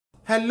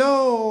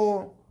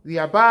Hello, we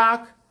are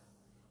back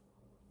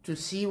to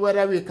see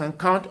whether we can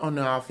count on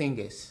our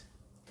fingers.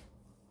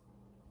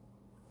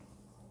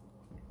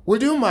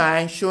 Would you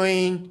mind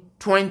showing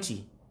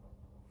 20?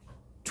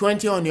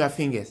 20 on your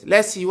fingers.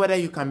 Let's see whether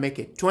you can make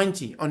it.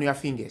 20 on your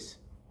fingers.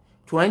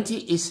 20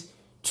 is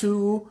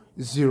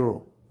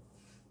 20.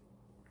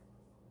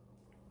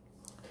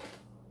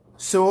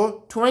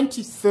 So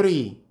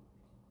 23.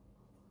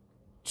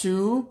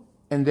 2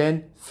 and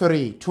then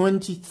 3.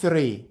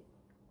 23.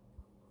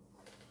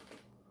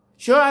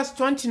 Show us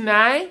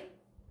 29.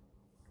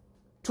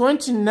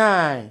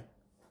 29.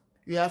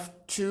 You have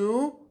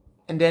 2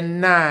 and then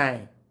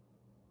 9.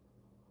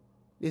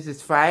 This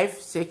is 5,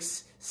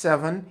 6,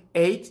 7,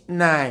 8,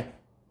 9.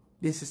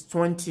 This is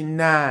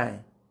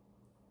 29.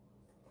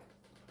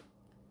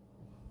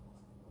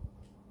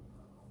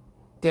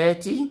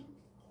 30.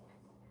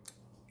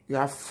 You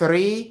have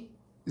 3,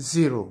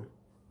 0.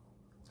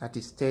 That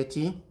is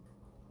 30.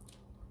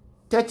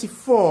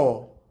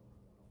 34.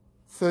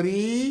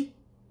 3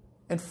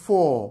 and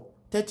 4.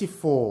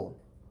 34.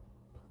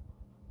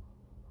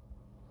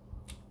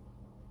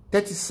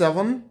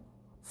 37.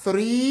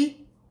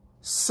 3,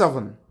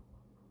 7.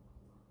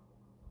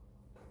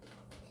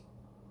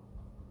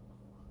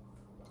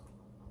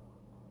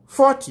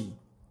 40.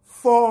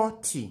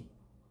 40.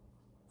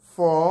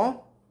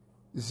 4,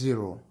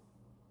 0.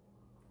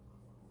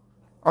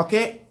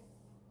 Okay.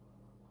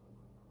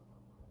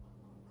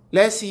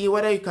 Let's see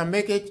whether you can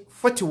make it.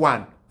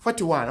 41.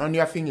 41 on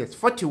your fingers.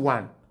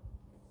 41.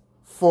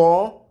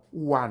 4,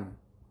 1.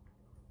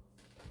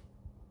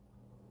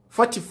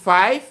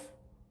 45.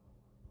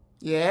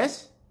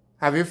 Yes.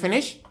 Have you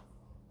finished?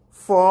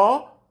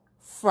 4,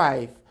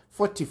 5.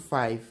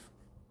 45.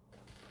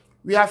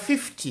 We have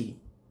 50.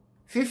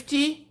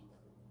 50.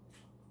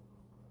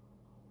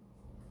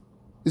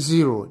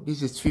 0.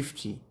 This is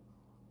 50.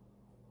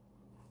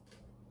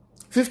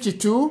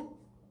 52.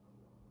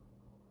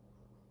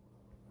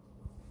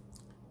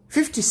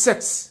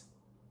 56.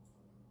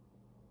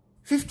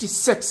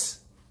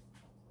 56.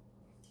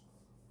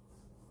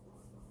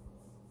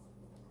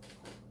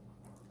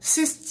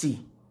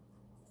 60.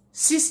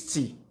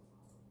 60.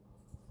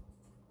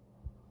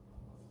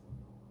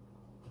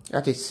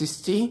 That is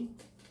 60.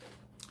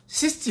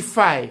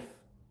 65.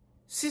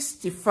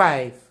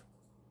 65.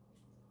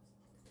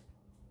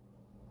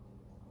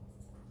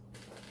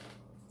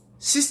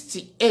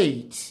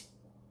 68.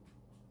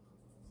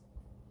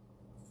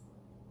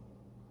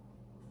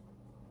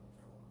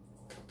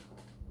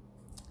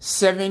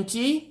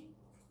 70.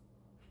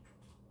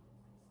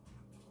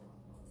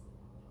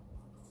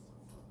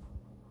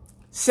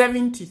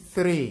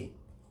 73.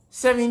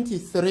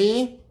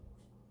 73.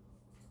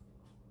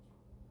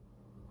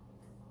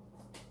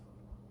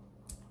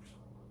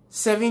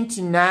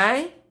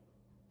 79.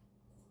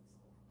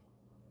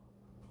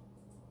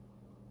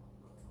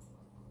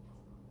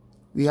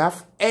 We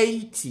have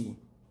 80.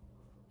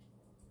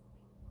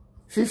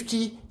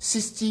 50,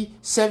 60,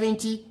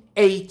 70,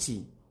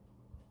 80.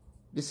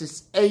 This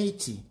is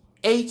 80.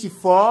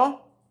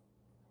 84.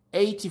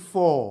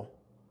 84.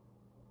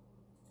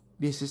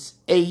 This is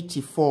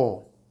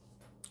 84.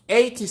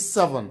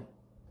 87.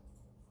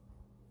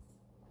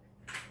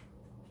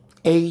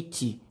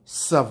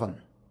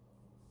 87.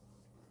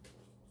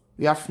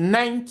 We have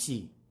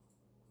 90.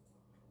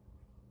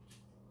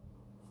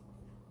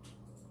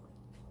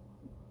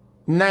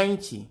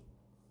 90.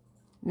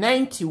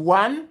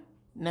 91.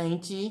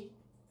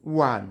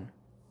 91.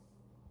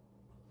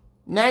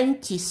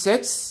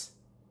 96.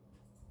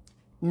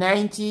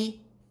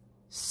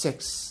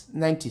 96.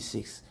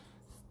 96.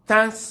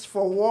 Thanks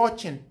for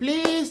watching.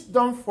 Please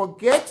don't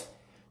forget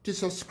to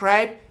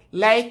subscribe,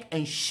 like,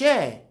 and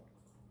share.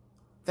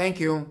 Thank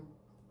you.